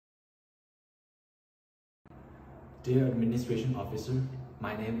Dear Administration Officer,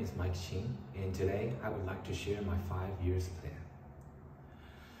 my name is Mike Qin, and today I would like to share my 5 years plan.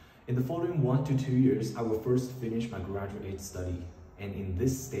 In the following 1 to 2 years, I will first finish my graduate study, and in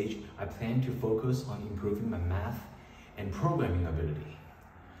this stage, I plan to focus on improving my math and programming ability.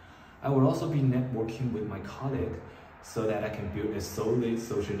 I will also be networking with my colleagues so that I can build a solid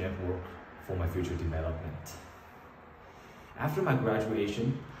social network for my future development. After my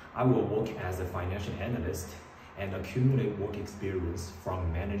graduation, I will work as a financial analyst and accumulate work experience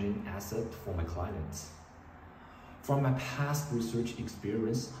from managing assets for my clients. From my past research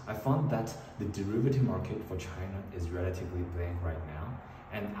experience, I found that the derivative market for China is relatively blank right now,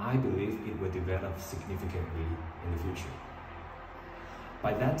 and I believe it will develop significantly in the future.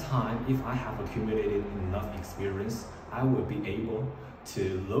 By that time, if I have accumulated enough experience, I will be able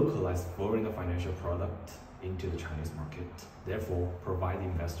to localize foreign financial product into the Chinese market, therefore provide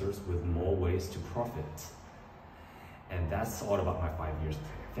investors with more ways to profit. And that's all about my 5 years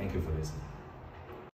plan. Thank you for listening.